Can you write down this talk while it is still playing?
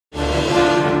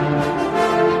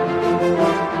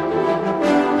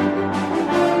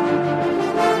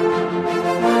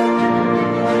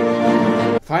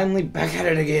finally back at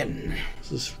it again. Is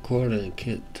this recording? I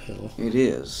can't tell. It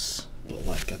is. But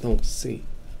like, I don't see.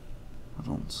 I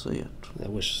don't see it. I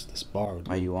wish this bar would.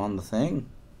 Are you on the thing?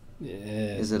 Yeah.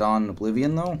 Is it on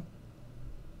Oblivion though?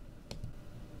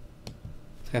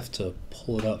 I have to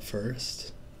pull it up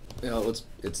first. No,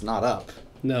 it's not up.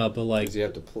 No, but like, You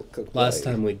have to click play. last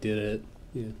time we did it.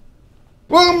 Yeah.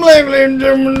 Welcome, ladies and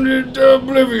gentlemen, to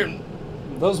Oblivion.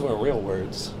 Those were real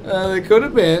words. They could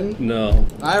have been. No.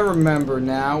 I remember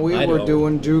now. We I were don't.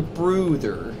 doing Duke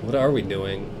Bruther. What are we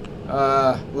doing?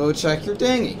 Well, check your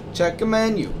dinghy. Check a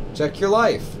menu. Check your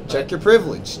life. Check your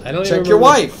privilege. I don't check even your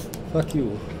remember. wife. Fuck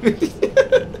you.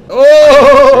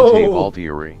 Oh!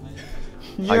 Altieri.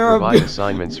 I You're provide a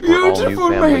assignments for all new beautiful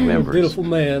family man. members. Beautiful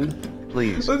man.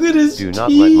 Please, Look at his do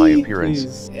not let my teeth.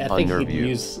 appearance I think unnerve he'd you.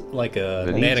 use like a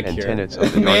The needs and manicure. tenets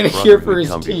of the Manicure Dark for his Brotherhood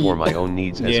come before teeth. my own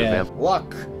needs as a Yeah. vampire.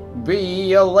 Luck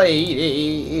be a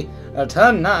lady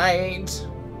tonight.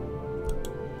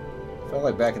 Felt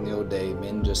like back in the old day,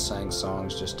 men just sang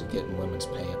songs just to get in women's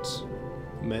pants.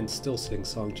 Men still sing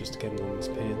songs just to get in women's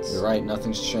pants. You're right,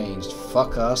 nothing's changed.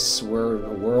 Fuck us, we're a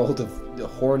world of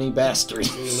horny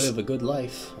bastards. We live a good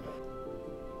life.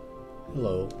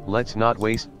 Hello. Let's not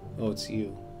waste. Oh, it's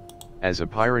you. As a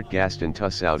pirate, Gaston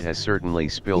Tussaud has certainly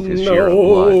spilled his share of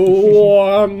blood.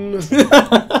 one.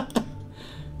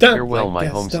 Farewell, my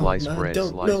home sliced I bread, don't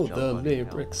sliced know John the Butter.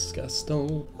 lyrics,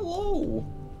 Gaston. Hello.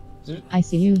 I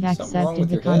see you've Something wrong accepted with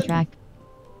the your head? contract.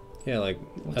 Yeah, like,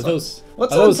 What's are up? those...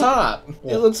 What's are on those, top? It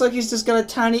What? looks like he's just got a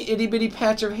tiny itty bitty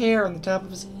patch of hair on the top of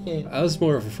his head. I was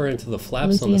more referring to the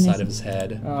flaps on the Lucian side of his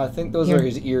head. I think those Here. are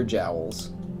his ear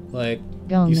jowls. Like,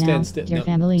 Go you now, stand still. your No,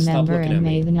 family stop member, looking at and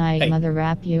me. may the night Hey. mother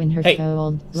wrap you in her Hey,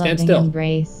 cold, stand loving still.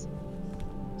 embrace.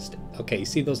 Okay, you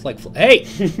see those like... Hey!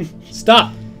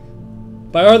 Stop!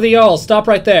 By order of y'all, stop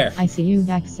right there. I see you've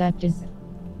accepted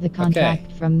the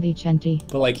contract from the Chenti.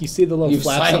 But like, you see the little You've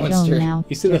flaps on silenced Go her. now,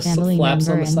 You see your the family flaps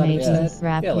on member, the and side of may his head? Jesus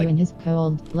wrap Yeah, you like- in his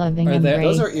cold, loving Are there-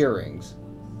 embrace. Those are earrings.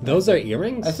 Those are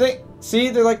earrings? I think. See,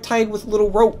 they're like tied with little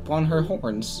rope on her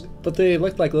horns. But they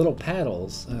look like little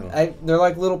paddles. I don't know. They're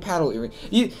like little paddle earrings.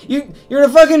 You're in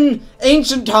fucking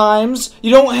ancient times. You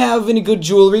don't have any good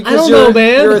jewelry I don't because know,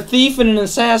 man. you're a thief and an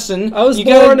assassin. I was You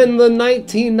born gotta, in the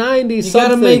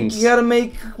 1990s. You gotta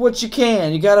make what you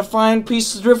can. You gotta find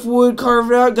pieces of driftwood, carve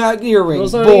it out, got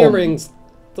earrings. Those aren't Boom. earrings.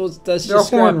 That's They're just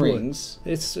horn scrap wood. rings.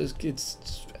 It's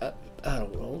I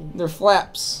don't know. They're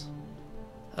flaps.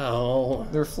 Oh,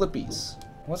 They're flippies.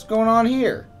 What's going on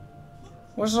here?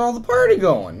 Where's all the party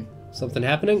going? something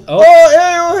happening? Oh,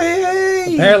 Oh, hey,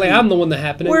 hey! apparently I'm the one that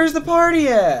happening. Where's the party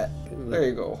at? There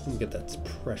you go. Let me get that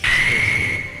precious.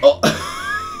 Oh!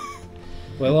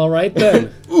 Well, all right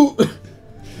then. Ooh.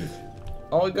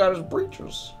 All we got is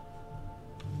breeches.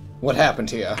 What happened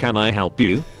to you? Can I help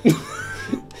you?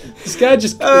 This guy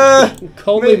just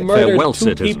coldly murdered Farewell, two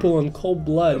citizen. people in cold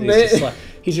blood. Ma-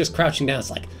 He's just crouching down. It's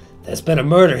like, there's been a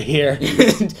murder here.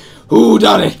 Who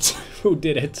done it? Who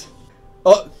did it?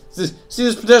 Oh, see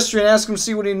this pedestrian. Ask him.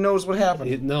 See what he knows. What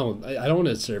happened? No, I don't want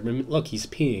to disturb him. Look, he's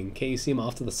peeing. Can't you see him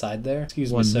off to the side there? Excuse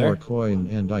me, One sir. more coin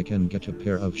and I can get a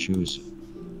pair of shoes.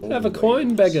 Have a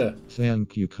coin, beggar.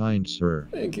 Thank you, kind sir.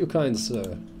 Thank you, kind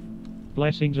sir.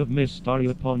 Blessings of mystery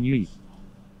upon ye.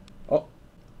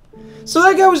 So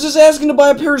that guy was just asking to buy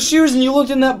a pair of shoes, and you looked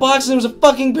in that box, and it was a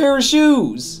fucking pair of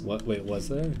shoes. What? Wait, was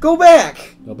there? Go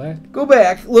back. Go back. Go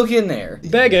back. Look in there.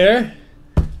 Beggar.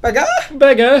 Beggar.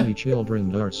 Beggar. My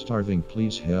children are starving,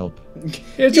 please help.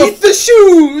 Here's your Eat the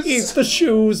shoes. Eat the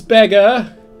shoes,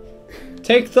 beggar.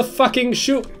 Take the fucking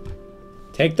shoe.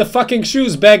 Take the fucking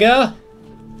shoes, beggar.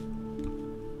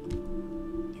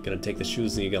 You're gonna take the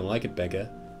shoes and you're gonna like it, beggar.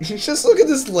 Just look at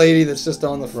this lady that's just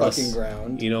on the Russ, fucking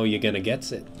ground. You know you're gonna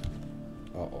get it.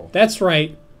 Uh-oh. That's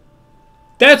right.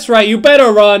 That's right, you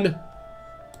better run.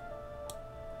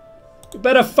 You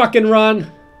better fucking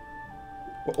run.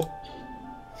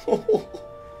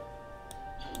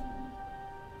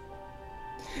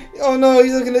 Oh no,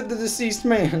 he's looking at the deceased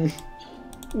man.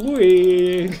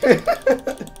 Wee.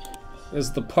 This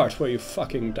is the part where you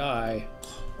fucking die.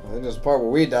 I think this is the part where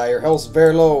we die. Your health's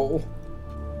very low.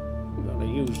 I'm gonna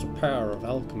use the power of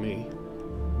alchemy.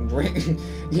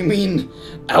 You mean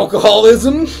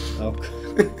alcoholism?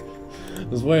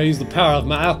 This is where I use the power of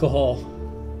my alcohol.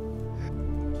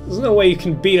 There's no way you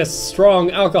can beat a strong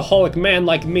alcoholic man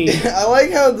like me. I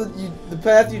like how the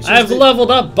path you choose. I've leveled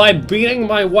up by beating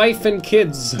my wife and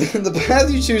kids. The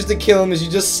path you choose to kill him is you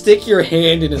just stick your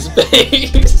hand in his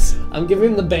face. I'm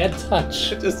giving him the bad touch.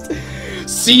 Just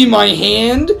see my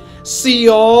hand, see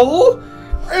all,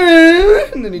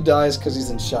 and then he dies because he's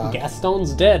in shock.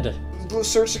 Gaston's dead.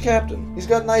 search the captain. He's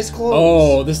got nice clothes.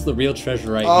 Oh, this is the real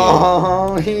treasure right here.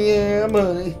 Oh, yeah,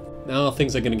 buddy. Now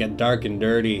things are gonna get dark and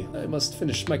dirty. I must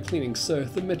finish my cleaning, sir.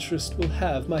 The mistress will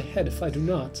have my head if I do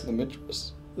not. The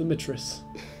mistress. The mistress.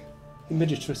 The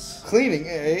mistress. Cleaning,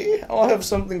 eh? I'll have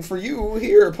something for you.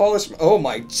 Here, polish my... Oh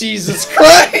my Jesus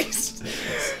Christ!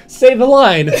 Say the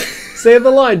line. Say the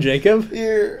line, Jacob.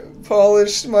 Here,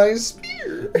 polish my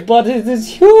spear. But it is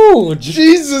huge.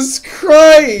 Jesus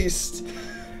Christ!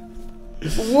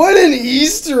 What an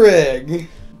Easter egg!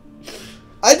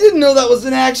 I didn't know that was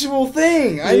an actual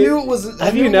thing. I knew it was.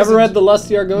 Have you never read The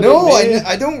Lusty Argonian? No,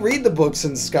 I don't read the books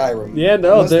in Skyrim. Yeah,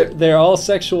 no, they're all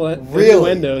sexual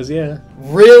innuendos, yeah.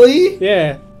 Really?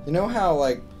 Yeah. You know how,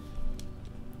 like,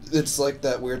 it's like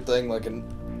that weird thing, like in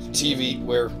TV,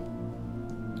 where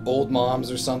old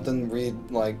moms or something read,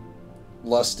 like,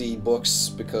 lusty books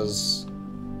because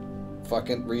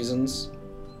fucking reasons?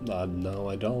 No,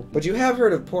 I don't. But you have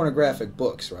heard of pornographic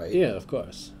books, right? Yeah, of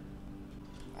course.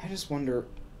 I just wonder,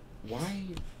 why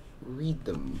read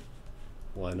them?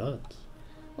 Why not?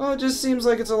 Well, it just seems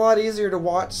like it's a lot easier to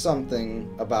watch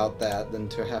something about that than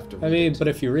to have to read it. But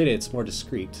if you read it, it's more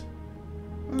discreet.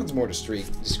 Well, it's more discreet,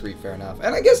 fair enough.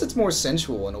 And I guess it's more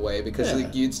sensual in a way, because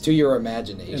it's to your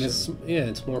imagination. And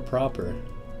it's more proper.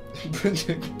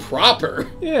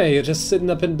 Proper? Yeah, you're just sitting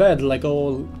up in bed like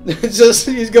old... Just,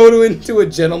 you go into a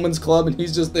gentleman's club and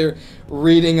he's just there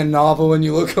reading a novel and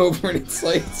you look over and it's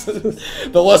like,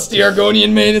 the lusty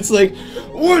Argonian man, it's like,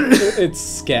 what? It's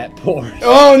scat porn.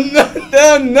 Oh,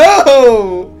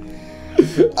 no!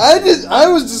 I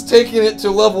was just taking it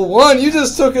to level 1, you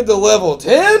just took it to level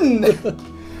 10?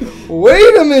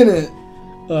 Wait a minute!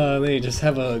 They just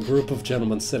have a group of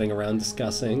gentlemen sitting around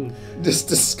discussing. Just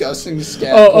discussing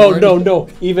scat Oh, porn. no.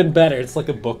 Even better. It's like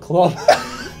a book club.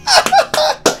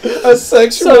 A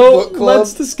sexual book club? So,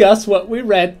 let's discuss what we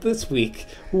read this week.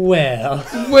 Well,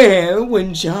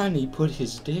 when Johnny put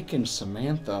his dick in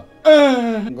Samantha.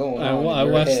 I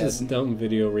watched this dumb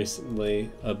video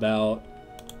recently about...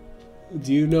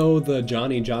 Do you know the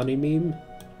Johnny meme?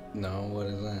 No, what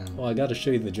is that? Well, I gotta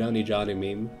show you the Johnny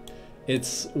meme.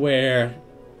 It's where...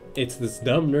 It's this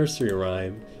dumb nursery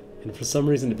rhyme, and for some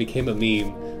reason it became a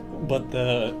meme, but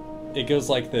it goes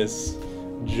like this.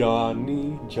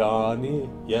 Johnny,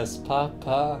 yes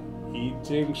papa,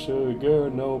 eating sugar,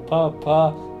 no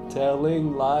papa,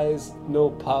 telling lies, no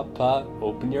papa,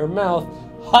 open your mouth,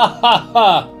 ha ha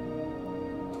ha!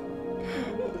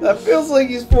 That feels like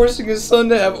he's forcing his son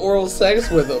to have oral sex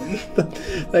with him.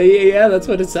 Yeah, that's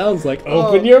what it sounds like.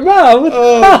 Open your mouth!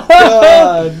 Oh,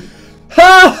 God.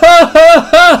 Ha ha ha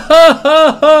ha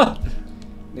ha ha!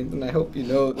 Nathan, I hope you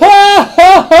know that. Ha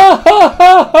ha ha ha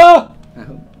ha ha!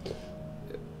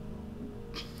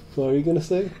 What were you gonna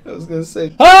say? I was gonna say.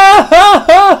 Ha ha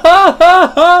ha ha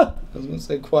ha ha! I was gonna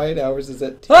say quiet hours is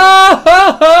at 10. Ha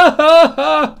ha ha ha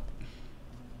ha!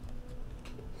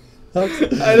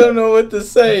 I don't know what to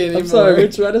say anymore. I'm sorry,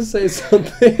 we're trying to say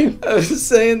something. I was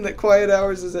saying that quiet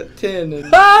hours is at 10 and...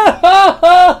 Ha ha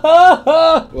ha ha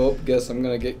ha! Well, guess I'm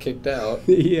gonna get kicked out.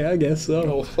 Yeah, I guess so.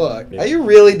 Oh, fuck. Are you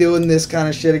really doing this kind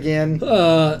of shit again?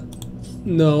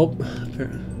 Nope. Are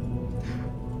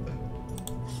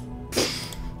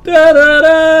you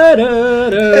really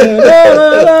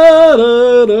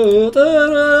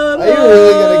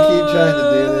gonna keep trying to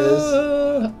do this?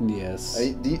 Yes.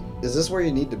 Is this where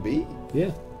you need to be?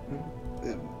 Yeah.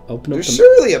 Open up. There's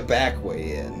surely a back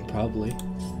way in. Probably.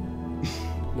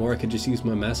 Or I could just use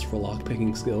my masterful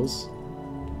lockpicking skills.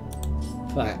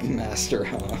 Fuck. Master,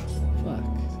 huh? Fuck.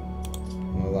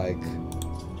 More like...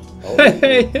 Oh,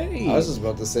 hey! I was just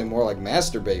about to say more like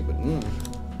masturbate, but...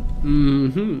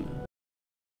 Mm-hmm.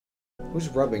 Who's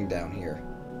rubbing down here?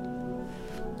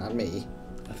 Not me.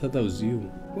 I thought that was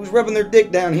you. Who's rubbing their dick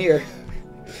down here?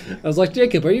 I was like,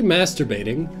 Jacob, are you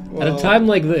masturbating? Well, at a time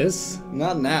like this?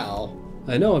 Not now.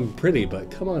 I know I'm pretty, but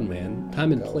come on, man.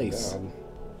 Time and place. God.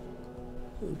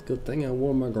 Good thing I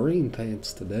wore my green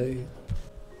pants today.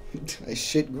 I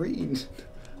shit green.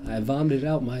 I vomited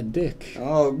out my dick.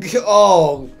 Oh,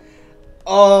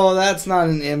 that's not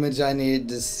an image I needed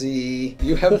to see.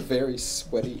 You have very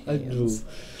sweaty hands. I do.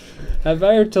 Have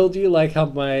I ever told you, like, how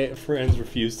my friends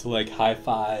refuse to, like,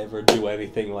 high-five or do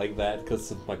anything like that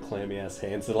because of my clammy-ass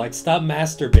hands? They're like, stop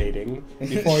masturbating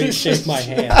before you shake my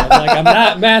hand. I'm like, I'm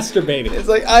not masturbating. It's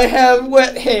like, I have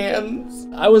wet hands.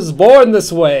 I was born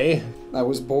this way. I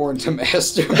was born to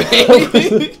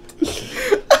masturbate.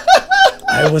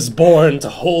 I was born to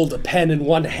hold a pen in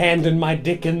one hand and my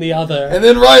dick in the other. And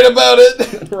then write about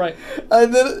it. Right.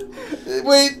 And then,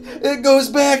 wait, it goes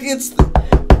back, it's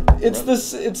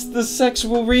the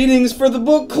sexual readings for the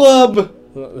book club.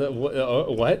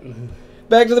 What?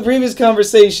 back to the previous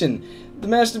conversation. The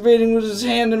masturbating with his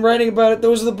hand and writing about it,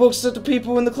 those are the books that the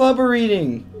people in the club are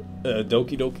reading.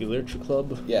 Doki Doki Literature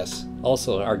Club. Yes.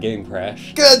 Also, our game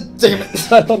crashed. God damn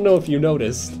it. I don't know if you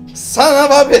noticed. Son of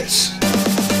a bitch!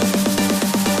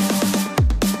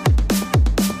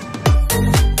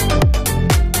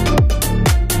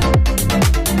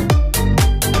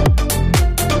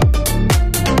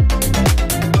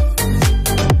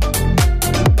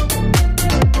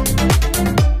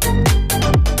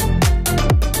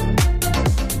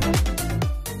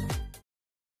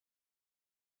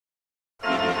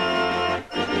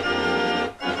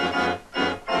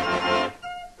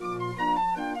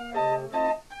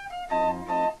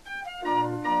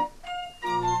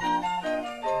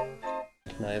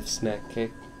 Can I have snack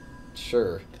cake?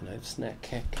 Sure. Can I have snack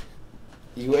cake?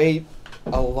 You ate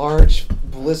a large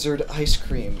blizzard ice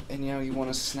cream, and now you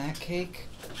want a snack cake?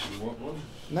 You want one?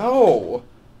 No!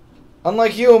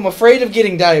 Unlike you, I'm afraid of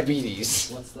getting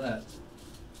diabetes. What's that?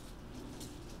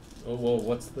 Oh, whoa,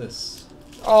 what's this?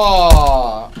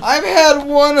 Aw, I've had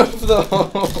one of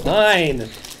those. Fine!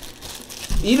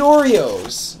 Eat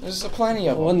Oreos. There's plenty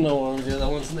of them. One no longer,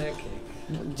 that one's snack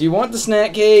cake. Do you want the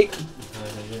snack cake?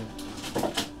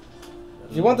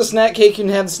 If you want the snack cake, you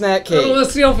can have the snack cake. Oh,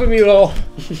 let's steal from you, though.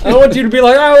 I don't want you to be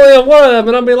like, I only have one of them,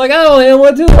 and I'll be like, I only have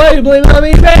one too. Why you blame it on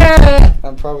me?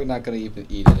 I'm probably not going to eat it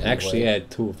anyway. Actually, I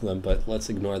had two of them, but let's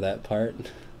ignore that part.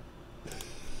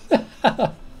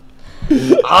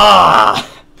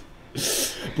 Ah!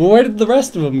 But where did the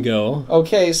rest of them go?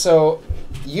 Okay, so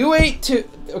you ate two.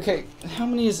 Okay, how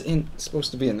many is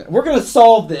supposed to be in there? We're going to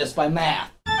solve this by math.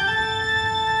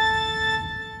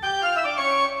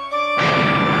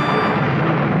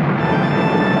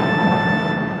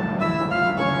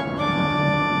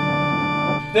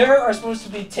 There are supposed to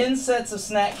be 10 sets of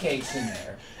snack cakes in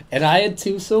there. And I had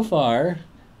two so far.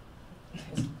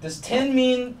 Does 10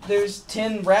 mean there's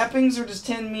 10 wrappings, or does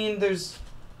 10 mean there's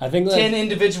I think 10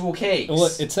 individual cakes? Well,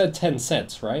 it said 10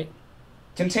 sets, right?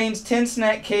 Contains 10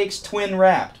 snack cakes, twin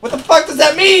wrapped. What the fuck does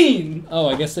that mean? Oh,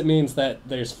 I guess it means that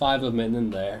there's 5 of them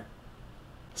in there.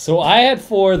 So I had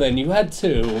 4, then you had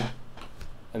 2.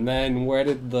 And then where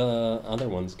did the other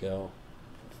ones go?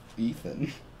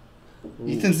 Ethan. Ooh.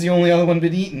 Ethan's the only other one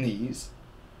been eating these.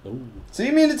 Ooh, So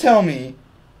you mean to tell me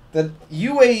that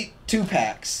you ate 2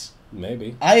 packs,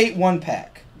 maybe. I ate 1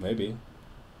 pack, Maybe.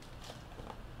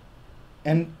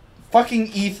 and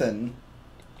fucking Ethan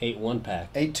Ate 1 pack.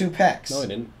 ate 2 packs? No, I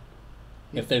didn't.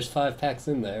 If there's 5 packs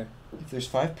in there. If there's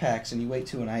 5 packs and you ate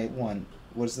 2 and I ate 1,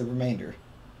 what is the remainder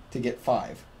to get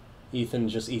 5? Ethan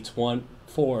just eats 4.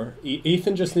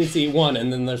 Ethan just needs to eat 1,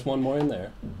 and then there's 1 more in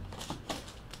there.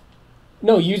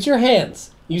 No, use your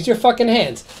hands. Use your fucking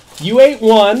hands. You ate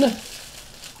 1.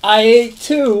 I ate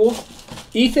 2.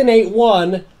 Ethan ate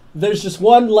 1. There's just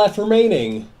 1 left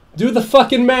remaining. Do the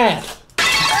fucking math.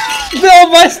 No,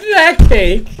 my snack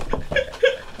cake.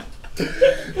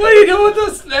 What are you doing with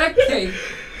the snack cake?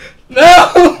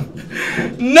 No!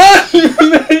 None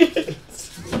remains!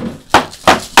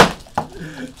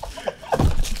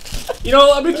 You know,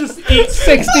 let me just eat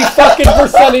 60 fucking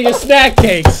 % of your snack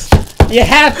cakes. You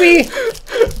happy?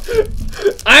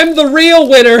 I'm the real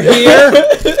winner here.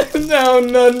 Now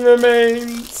none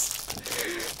remains.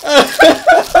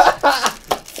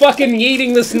 Fucking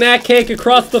yeeting the snack cake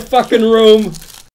across the fucking room.